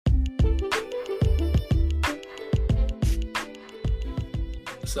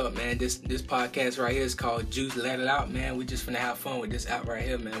what's up, man? This podcast right here is called Juice Let It Out, man. We just finna have fun with this app right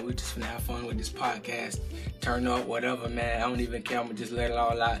here, man. We just finna have fun with this podcast. Turn up, whatever, man. I don't even care. I'm gonna just let it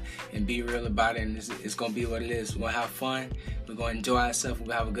all out and be real about it, and it's gonna be what it is. We're gonna have fun. We're gonna enjoy ourselves. We're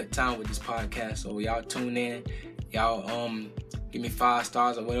gonna have a good time with this podcast. So y'all tune in. Y'all give me 5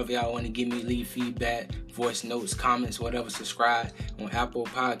 stars or whatever y'all want to give me. Leave feedback, voice notes, comments, whatever. Subscribe on Apple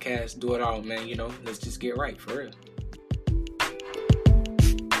Podcasts. Do it all, man. Let's just get right, for real.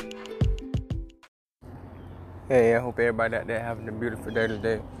 Hey, I hope everybody out there having a beautiful day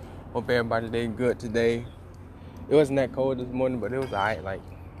today. Hope everybody day good today. It wasn't that cold this morning, but it was alright. Like,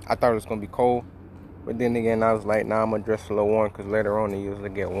 I thought it was gonna be cold, but then again, I was like, nah, I'm gonna dress a little warm because later on it usually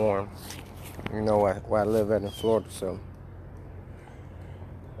get warm. Where I live at in Florida, so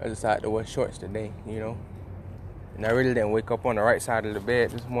I decided to wear shorts today, And I really didn't wake up on the right side of the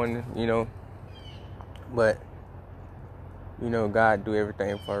bed this morning, But, God do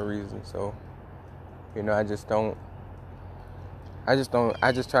everything for a reason, so. I just try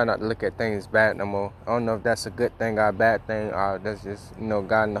not to look at things bad no more. I don't know if that's a good thing or a bad thing, or that's just,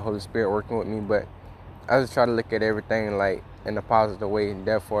 God and the Holy Spirit working with me, but I just try to look at everything, like, in a positive way, and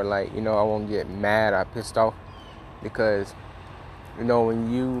therefore, like, I won't get mad or pissed off, because,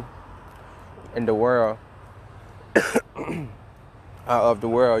 when you in the world, of the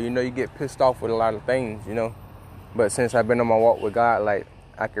world, you get pissed off with a lot of things, but since I've been on my walk with God, like,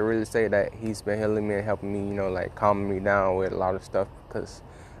 I can really say that He's been healing me and helping me, like calming me down with a lot of stuff, because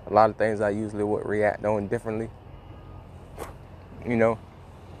a lot of things I usually would react on differently.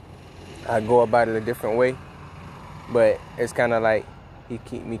 I go about it a different way, but it's kind of like He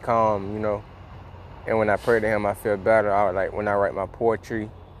keep me calm, And when I pray to Him, I feel better. Like when I write my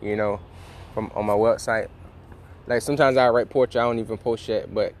poetry, from on my website. Like sometimes I write poetry, I don't even post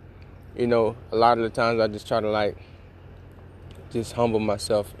yet, but a lot of the times I just try to just humble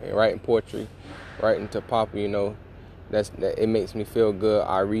myself and writing poetry, writing to Papa, that it makes me feel good.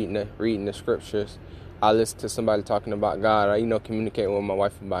 I reading the scriptures. I listen to somebody talking about God. I communicate with my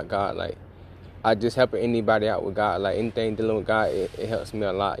wife about God. Like I just help anybody out with God. Like anything dealing with God, it helps me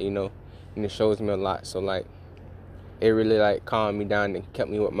a lot, and it shows me a lot. So it really calmed me down and kept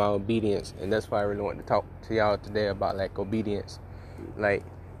me with my obedience, and that's why I really want to talk to y'all today about obedience.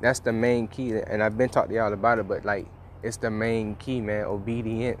 That's the main key, and I've been talking to y'all about it, but it's the main key, man.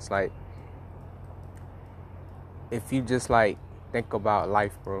 Obedience. If you just think about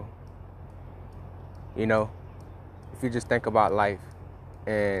life, bro. If you just think about life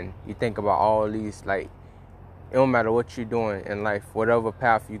and you think about all these, it don't matter what you're doing in life, whatever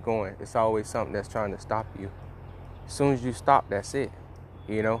path you're going, it's always something that's trying to stop you. As soon as you stop, that's it.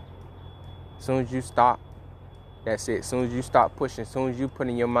 As soon as you stop, that's it. As soon as you stop pushing, as soon as you put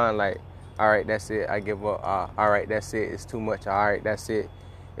in your mind all right, that's it, I give up. All right, that's it, it's too much. All right, that's it,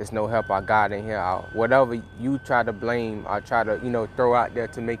 it's no help. I got in here. Whatever you try to blame or try to, throw out there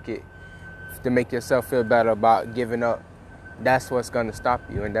to make yourself feel better about giving up, that's what's going to stop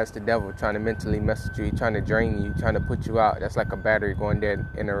you. And that's the devil trying to mentally mess with you, trying to drain you, trying to put you out. That's like a battery going dead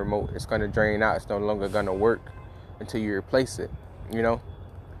in a remote. It's going to drain out. It's no longer going to work until you replace it,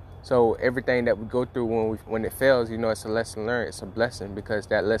 So everything that we go through when it fails, it's a lesson learned. It's a blessing, because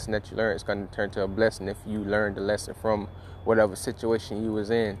that lesson that you learn is going to turn to a blessing if you learn the lesson from whatever situation you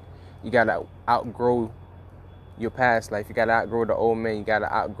was in. You got to outgrow your past life. You got to outgrow the old man. You got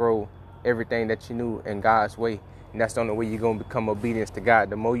to outgrow everything that you knew in God's way. And that's the only way you're going to become obedient to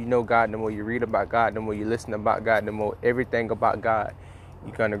God. The more you know God, the more you read about God, the more you listen about God, the more everything about God,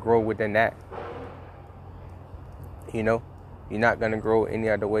 you're going to grow within that. You're not going to grow any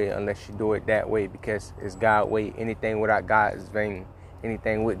other way unless you do it that way, because it's God's way. Anything without God is vain.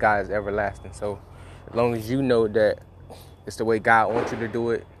 Anything with God is everlasting. So as long as you know that it's the way God wants you to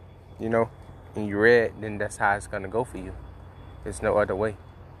do it, and you read, then that's how it's going to go for you. There's no other way,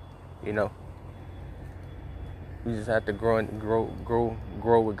 You just have to grow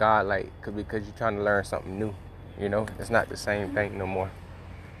with God, because you're trying to learn something new, It's not the same thing no more.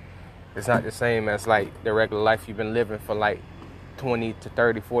 It's not the same as the regular life you've been living for 20 to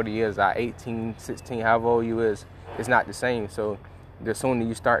 30, 40 years, 18, 16, however old you is. It's not the same. So the sooner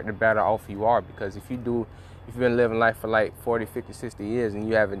you start, the better off you are, because if you've been living life for 40, 50, 60 years and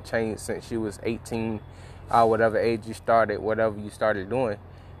you haven't changed since you was 18, whatever age you started, whatever you started doing,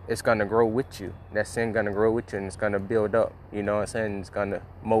 it's going to grow with you. That sin going to grow with you, and it's going to build up, you know what I'm saying? It's going to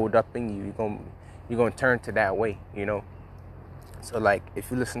mold up in you. You're going to turn to that way, So if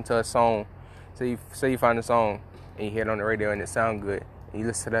you listen to a song, say you find a song and you hear it on the radio and it sounds good, and you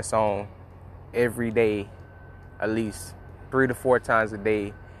listen to that song every day, at least 3 to 4 times a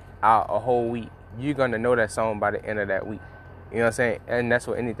day, out a whole week, you're going to know that song by the end of that week. You know what I'm saying? And that's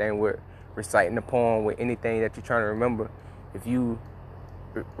what anything with reciting the poem, with anything that you're trying to remember. If you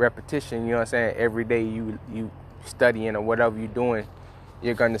repetition, you know what I'm saying, every day you studying or whatever you're doing,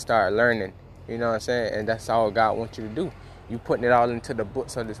 you're going to start learning. You know what I'm saying? And that's all God wants you to do. You putting it all into the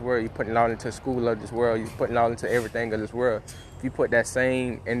books of this world. You putting it all into the school of this world. You putting it all into everything of this world. If you put that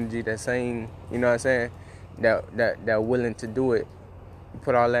same energy, that same, you know what I'm saying, that willing to do it, you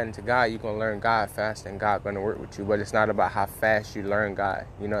put all that into God, you're going to learn God fast, and God going to work with you. But it's not about how fast you learn God.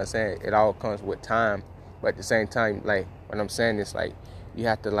 You know what I'm saying? It all comes with time. But at the same time, like, what I'm saying is, like, you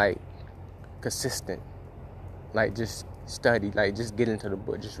have to, like, consistent. Like, just study. Like, just get into the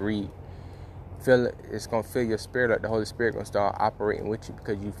book. Just read. Feel it. It's going to fill your spirit up. The Holy Spirit going to start operating with you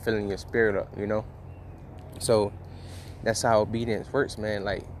because you filling your spirit up, you know? So, that's how obedience works, man.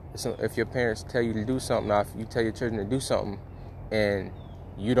 Like, if your parents tell you to do something, or if you tell your children to do something, and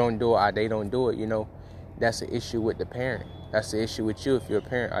you don't do it or they don't do it, you know, that's an issue with the parent. That's the issue with you if you're a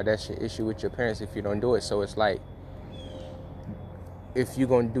parent, or that's your issue with your parents if you don't do it. So it's like, if you're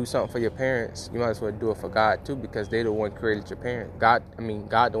going to do something for your parents, you might as well do it for God too, because they're the one created your parents. God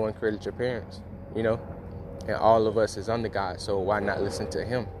the one created your parents, you know, and all of us is under God. So why not listen to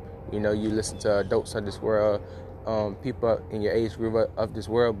him? You know, you listen to adults of this world, people in your age group of this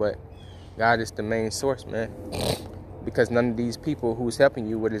world, but God is the main source, man. Because none of these people who's helping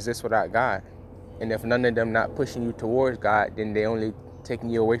you would exist without God. And if none of them not pushing you towards God, then they only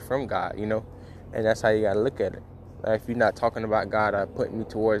taking you away from God, you know? And that's how you got to look at it. Like, if you're not talking about God or putting me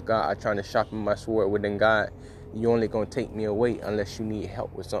towards God or trying to sharpen my sword within God, you're only going to take me away unless you need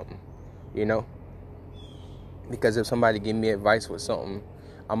help with something, you know? Because if somebody give me advice with something,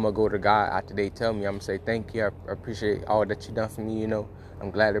 I'm going to go to God after they tell me. I'm going to say, thank you. I appreciate all that you done for me, you know? I'm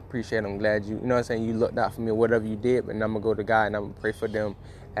glad to appreciate it. I'm glad you know what I'm saying, you looked out for me or whatever you did, but I'm going to go to God and I'm going to pray for them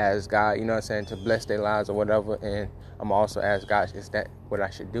as God, you know what I'm saying, to bless their lives or whatever. And I'm also ask God, is that what I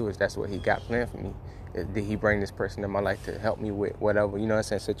should do? Is that's what he got planned for me? Did he bring this person in my life to help me with whatever, you know what I'm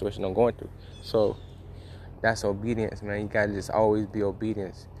saying, situation I'm going through? So that's obedience, man. You got to just always be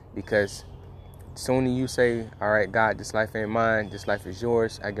obedience, because sooner you say, all right, God, this life ain't mine. This life is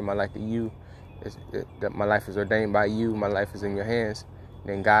yours. I give my life to you. My life is ordained by you. My life is in your hands.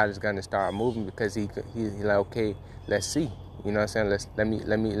 Then God is going to start moving, because he's like, okay, let's see. You know what I'm saying?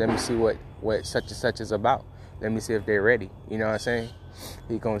 Let me see what such and such is about. Let me see if they're ready. You know what I'm saying?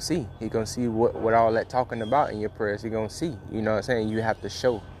 He gonna see. He gonna see what all that talking about in your prayers. He gonna see. You know what I'm saying? You have to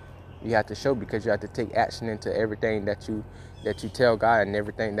show. You have to show, because you have to take action into everything that you tell God and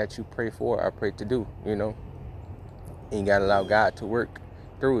everything that you pray for or pray to do. You know, and you gotta allow God to work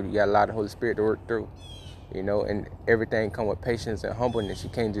through. You gotta allow the Holy Spirit to work through. You know, and everything come with patience and humbleness. You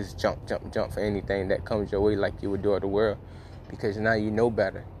can't just jump for anything that comes your way like you would do of the world, because now you know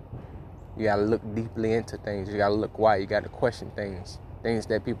better. You got to look deeply into things. You got to look wide. You got to question things. Things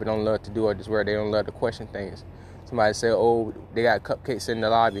that people don't love to do of this world. They don't love to question things. Somebody say, oh, they got cupcakes in the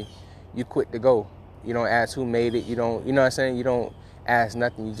lobby. You quit to go. You don't ask who made it. You don't, you know what I'm saying? You don't ask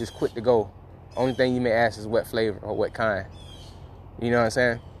nothing. You just quit to go. Only thing you may ask is what flavor or what kind. You know what I'm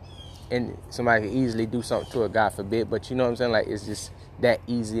saying? And somebody can easily do something to it, God forbid. But you know what I'm saying? Like, it's just that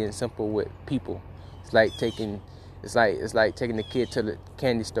easy and simple with people. It's like taking the kid to the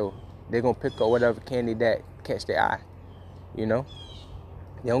candy store. They're going to pick up whatever candy that catch their eye. You know?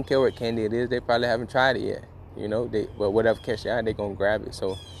 They don't care what candy it is. They probably haven't tried it yet. You know? But whatever catch their eye, they're going to grab it.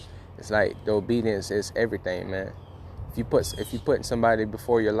 So it's like the obedience is everything, man. If you put somebody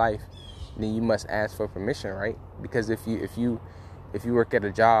before your life, then you must ask for permission, right? Because if you work at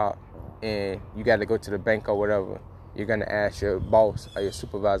a job and you got to go to the bank or whatever, you're going to ask your boss or your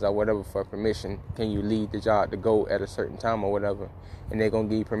supervisor or whatever for permission. Can you leave the job to go at a certain time or whatever? And they're going to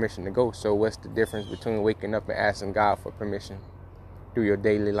give you permission to go. So what's the difference between waking up and asking God for permission through your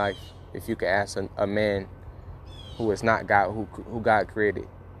daily life? If you could ask a man who is not God, who God created,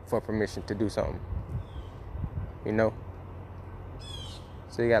 for permission to do something, you know?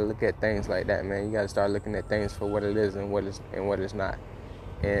 So you got to look at things like that, man. You got to start looking at things for what it is and what it's not.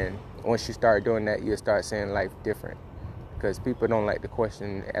 And once you start doing that, you'll start seeing life different. Because people don't like to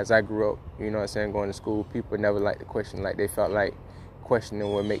question. As I grew up, you know what I'm saying, going to school, people never liked to question. Like, they felt like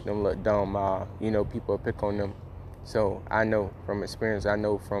questioning would make them look dumb. You know, people would pick on them. So I know from experience, I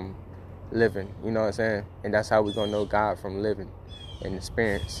know from living, you know what I'm saying? And that's how we're going to know God, from living and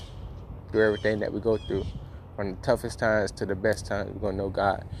experience through everything that we go through. From the toughest times to the best times, we're going to know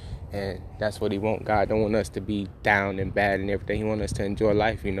God. And that's what he wants. God don't want us to be down and bad and everything. He wants us to enjoy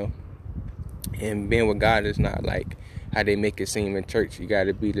life, you know. And being with God is not like how they make it seem in church. You got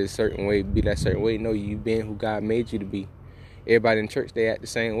to be this certain way, be that certain way. No, you being who God made you to be. Everybody in church, they act the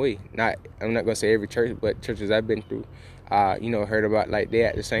same way. I'm not going to say every church, but churches I've been through, heard about, like, they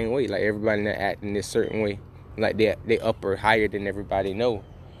act the same way. Like, everybody that act in this certain way. Like, they up or higher than everybody. No.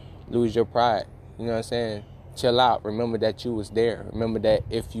 Lose your pride. You know what I'm saying? Chill out. Remember that you was there. Remember that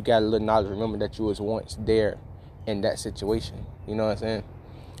if you got a little knowledge, remember that you was once there in that situation. You know what I'm saying?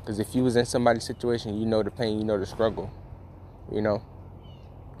 Because if you was in somebody's situation, you know the pain, you know the struggle. You know?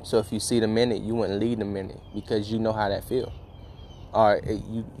 So if you see the minute, you wouldn't leave the minute because you know how that feel. Or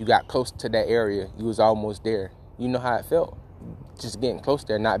you got close to that area, you was almost there. You know how it felt. Just getting close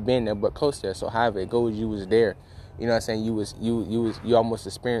there, not being there, but close there. So however it goes, you was there. You know what I'm saying? You almost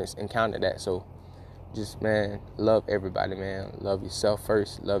encountered that. So just, man, love everybody, man. Love yourself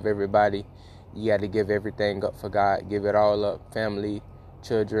first. Love everybody. You got to give everything up for God. Give it all up. Family,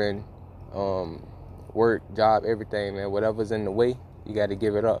 children, work, job, everything, man. Whatever's in the way, you got to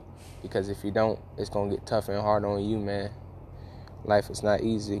give it up. Because if you don't, it's going to get tougher and harder on you, man. Life is not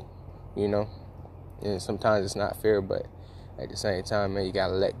easy, you know. And sometimes it's not fair, but at the same time, man, you got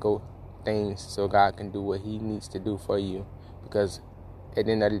to let go things so God can do what he needs to do for you. Because at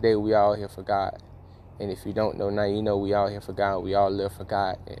the end of the day, we all here for God. And if you don't know now, you know we all here for God. We all live for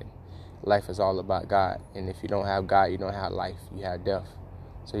God. And life is all about God. And if you don't have God, you don't have life. You have death.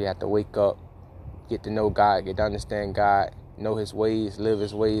 So you have to wake up, get to know God, get to understand God, know his ways, live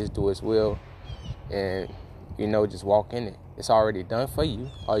his ways, do his will. And, you know, just walk in it. It's already done for you.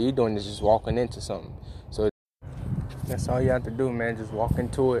 All you're doing is just walking into something. So that's all you have to do, man. Just walk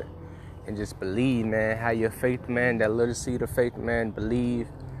into it and just believe, man. Have your faith, man. That little seed of faith, man. Believe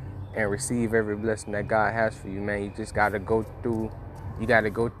and receive every blessing that God has for you, man. You just gotta go through. You gotta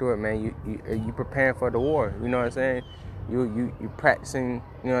go through it, man. You preparing for the war. You know what I'm saying? You practicing.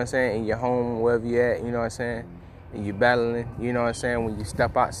 You know what I'm saying? In your home, wherever you at. You know what I'm saying? And you battling. You know what I'm saying? When you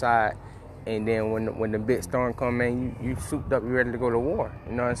step outside, and then when the big storm come, man, you souped up. You ready to go to war.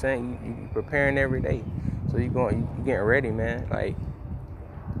 You know what I'm saying? You preparing every day. So you getting ready, man. Like,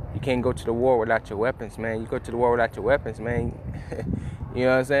 you can't go to the war without your weapons, man. You go to the war without your weapons, man. You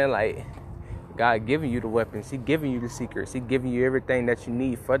know what I'm saying? Like, God giving you the weapons. He giving you the secrets. He giving you everything that you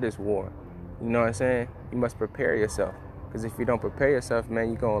need for this war. You know what I'm saying? You must prepare yourself. Because if you don't prepare yourself, man,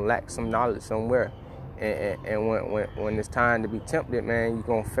 you're going to lack some knowledge somewhere. And when it's time to be tempted, man, you're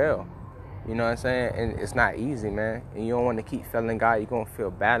going to fail. You know what I'm saying? And it's not easy, man. And you don't want to keep failing God. You're going to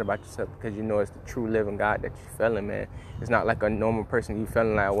feel bad about yourself because you know it's the true living God that you're failing, man. It's not like a normal person you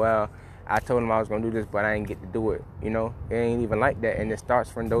feeling like, well, I told him I was going to do this, but I didn't get to do it. You know? It ain't even like that. And it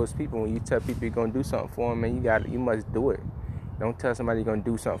starts from those people. When you tell people you're going to do something for them, man, you must do it. Don't tell somebody you're going to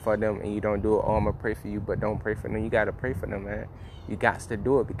do something for them and you don't do it. Oh, I'm going to pray for you, but don't pray for them. You got to pray for them, man. You got to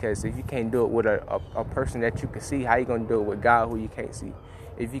do it because if you can't do it with a person that you can see, how you going to do it with God who you can't see?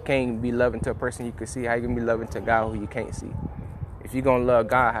 If you can't be loving to a person you can see, how you going to be loving to God who you can't see? If you're going to love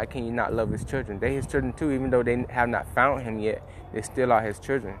God, how can you not love his children? They his children too, even though they have not found him yet. They still are his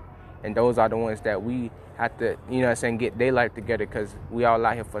children. And those are the ones that we have to, you know what I'm saying, get their life together because we all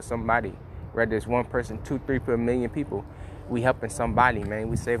out here for somebody. Whether it's one person, 2, 3 per million people, we helping somebody, man.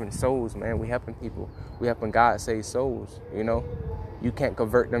 We saving souls, man. We helping people. We helping God save souls, you know. You can't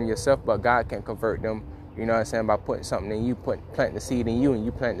convert them yourself, but God can convert them, you know what I'm saying, by putting something in you, planting the seed in you, and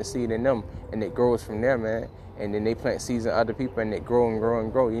you plant the seed in them, and it grows from there, man. And then they plant seeds in other people, and it grow and grow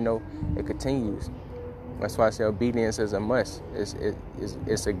and grow, you know. It continues. That's why I say obedience is a must.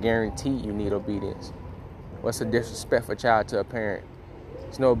 It's a guarantee you need obedience. What's the disrespectful child to a parent?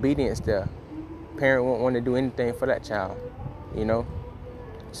 There's no obedience there. Parent won't want to do anything for that child, you know.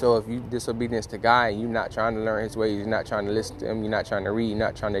 So if you disobedience to God, you're not trying to learn his ways, you're not trying to listen to him, you're not trying to read, you're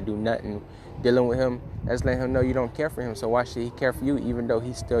not trying to do nothing dealing with him, that's letting him know you don't care for him. So why should he care for you even though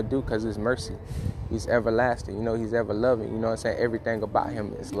he still do? Because it's mercy. He's everlasting, you know, he's ever loving. You know what I'm saying? Everything about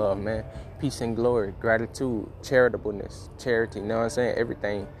him is love, man. Peace and glory, gratitude, charitableness, charity, you know what I'm saying?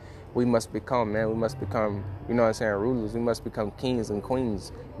 Everything we must become, man. We must become, you know what I'm saying, rulers. We must become kings and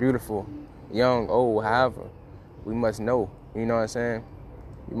queens, beautiful, young, old, however. We must know, you know what I'm saying?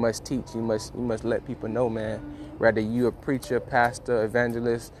 You must teach. You must let people know, man. Whether you a preacher, pastor,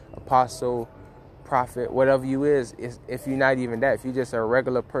 evangelist, apostle, prophet, whatever you is, if you're not even that, if you're just a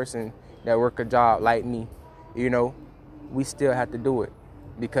regular person that work a job like me, you know, we still have to do it.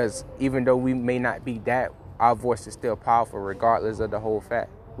 Because even though we may not be that, our voice is still powerful regardless of the whole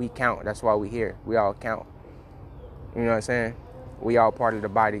fact. We count. That's why we here. We all count. You know what I'm saying? We all part of the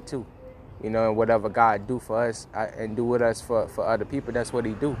body too. You know, and whatever God do for us and do with us for other people, that's what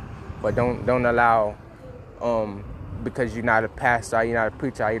he do. But don't allow, because you're not a pastor, or you're not a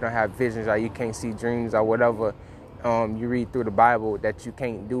preacher, or you don't have visions, or you can't see dreams or whatever, you read through the Bible that you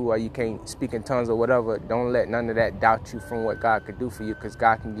can't do or you can't speak in tongues or whatever, don't let none of that doubt you from what God could do for you, because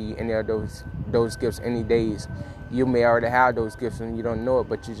God can give you any of those gifts any days. You may already have those gifts and you don't know it,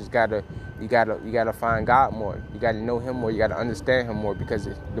 but you just gotta find God more. You gotta know Him more. You gotta understand Him more, because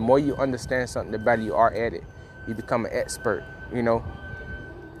the more you understand something, the better you are at it. You become an expert, you know.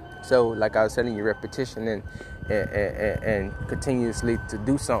 So, like I was telling you, repetition and continuously to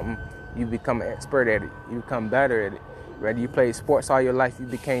do something, you become an expert at it. You become better at it. Whether you played sports all your life, you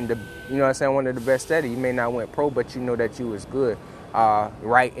became one of the best at it. You may not went pro, but you know that you was good.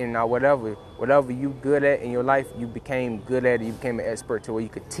 Writing or whatever you good at in your life, you became good at it. You became an expert to where you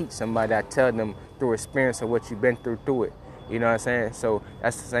could teach somebody. I tell them through experience of what you've been through it. You know what I'm saying? So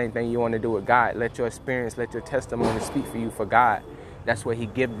that's the same thing you want to do with God. Let your experience, let your testimony speak for you for God. That's what He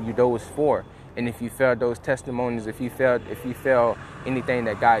give you those for. And if you fail those testimonies, if you fail anything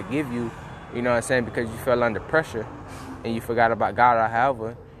that God give you, you know what I'm saying, because you fell under pressure and you forgot about God or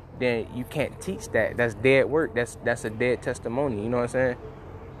however, then you can't teach that. That's dead work. That's a dead testimony. You know what I'm saying?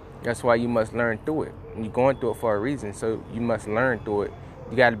 That's why you must learn through it. You're going through it for a reason, so you must learn through it.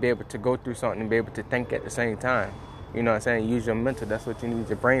 You got to be able to go through something and be able to think at the same time. You know what I'm saying? Use your mental. That's what you need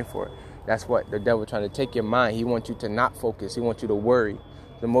your brain for. That's what the devil trying to take your mind. He wants you to not focus. He wants you to worry.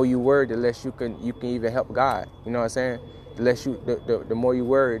 The more you worry, the less you can even help God. You know what I'm saying? The more you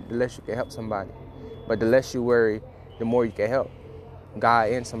worry, the less you can help somebody. But the less you worry, the more you can help God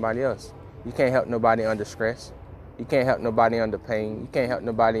and somebody else. You can't help nobody under stress. You can't help nobody under pain. You can't help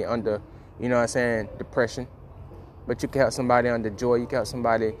nobody under, you know what I'm saying, depression. But you can help somebody under joy. You can help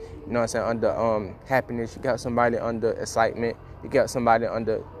somebody, you know what I'm saying, under happiness. You can help somebody under excitement. You can help somebody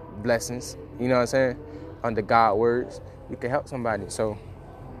under blessings. You know what I'm saying? Under God words. You can help somebody. So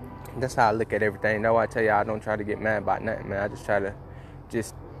that's how I look at everything. That's why I tell you I don't try to get mad about nothing, man. I just try to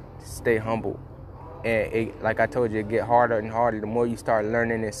just stay humble. And like I told you, it get harder and harder. The more you start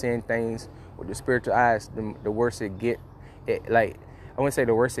learning and seeing things with the spiritual eyes, the worse it get. I wouldn't say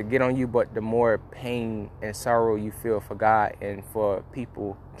the worse it get on you, but the more pain and sorrow you feel for God and for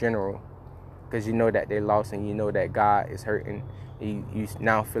people general. Because you know that they're lost and you know that God is hurting. You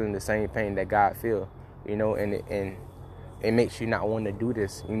now feeling the same pain that God feel, you know, and it makes you not want to do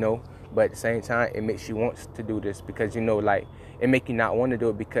this, you know. But at the same time, it makes you want to do this because, you know, like, it make you not want to do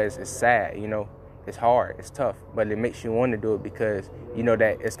it because it's sad, you know. It's hard, it's tough, but it makes you want to do it because you know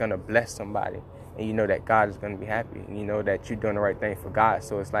that it's going to bless somebody. And you know that God is going to be happy. And you know that you're doing the right thing for God.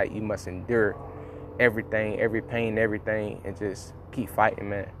 So it's like you must endure everything, every pain, everything, and just keep fighting,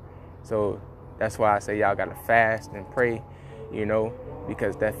 man. So that's why I say y'all got to fast and pray, you know,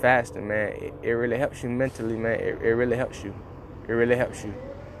 because that fasting, man, it really helps you mentally, man. It really helps you. It really helps you.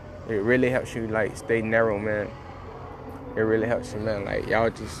 It really helps you, like, stay narrow, man. It really helps you, man. Like, y'all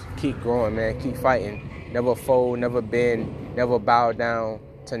just keep growing, man. Keep fighting. Never fold, never bend, never bow down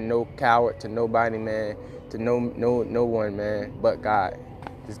to no coward, to nobody, man. To no one, man, but God.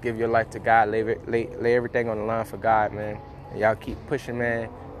 Just give your life to God. Lay everything on the line for God, man. And y'all keep pushing, man.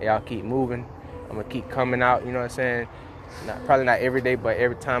 And y'all keep moving. I'm going to keep coming out, you know what I'm saying? Probably not every day, but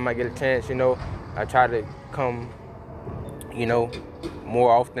every time I get a chance, you know, I try to come, you know,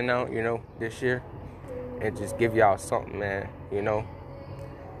 more often now, you know, this year. And just give y'all something, man, you know.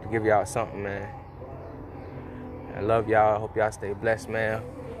 To give y'all something, man. I love y'all. I hope y'all stay blessed, man.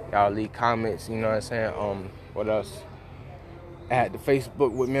 Y'all leave comments, you know what I'm saying? What else? I had the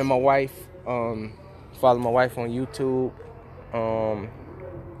Facebook with me and my wife. Follow my wife on YouTube.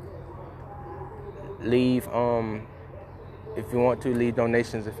 Leave, if you want to, leave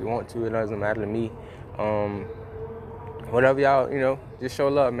donations if you want to. It doesn't matter to me. Whatever y'all, you know, just show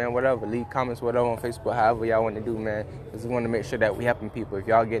love, man. Whatever, leave comments, whatever on Facebook, however y'all want to do, man. Just want to make sure that we helping people. If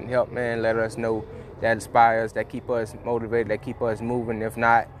y'all getting help, man, let us know. That inspires, that keep us motivated, that keep us moving. If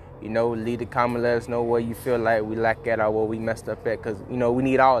not, you know, leave a comment, let us know where you feel like we lack at or where we messed up at, because, you know, we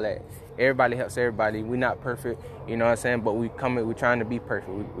need all that. Everybody helps everybody. We're not perfect, you know what I'm saying, but we're trying to be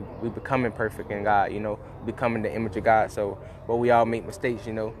perfect. We becoming perfect in God, you know, becoming the image of God. So, but we all make mistakes,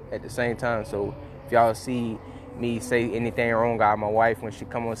 you know, at the same time. So if y'all see me say anything wrong, or my wife, when she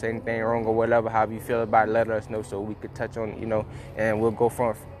come on say anything wrong or whatever, however you feel about it, let us know so we could touch on it, you know, and we'll go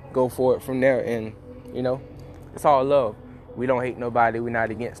for it from there. And, you know, it's all love. We don't hate nobody. We're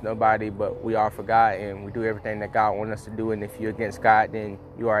not against nobody, but we are for God, and we do everything that God wants us to do. And if you're against God, then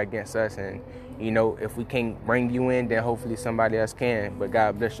you are against us. And, you know, if we can't bring you in, then hopefully somebody else can. But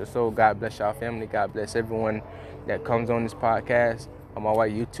God bless your soul. God bless your family. God bless everyone that comes on this podcast, on my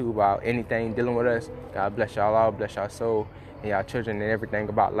white YouTube, about anything dealing with us. God bless y'all all. Bless y'all soul and y'all children and everything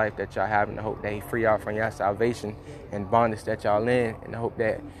about life that y'all have. And I hope that He free y'all from y'all salvation and bondage that y'all in. And I hope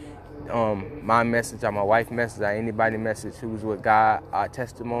that my message or my wife's message or anybody's message who's with God, our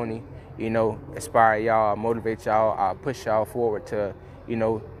testimony, inspire y'all, motivate y'all, push y'all forward to,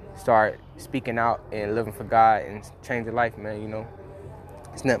 start speaking out and living for God and change your life, man,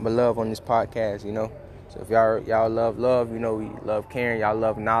 It's nothing but love on this podcast, So if y'all love love, we love caring, y'all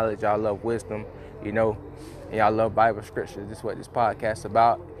love knowledge, y'all love wisdom, and y'all love Bible scriptures. This is what this podcast is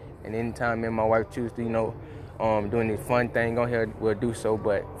about. And anytime me and my wife choose to, doing this fun thing on here, we'll do so.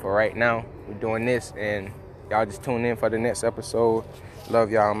 But for right now, we're doing this, and y'all just tune in for the next episode.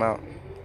 Love y'all. I'm out.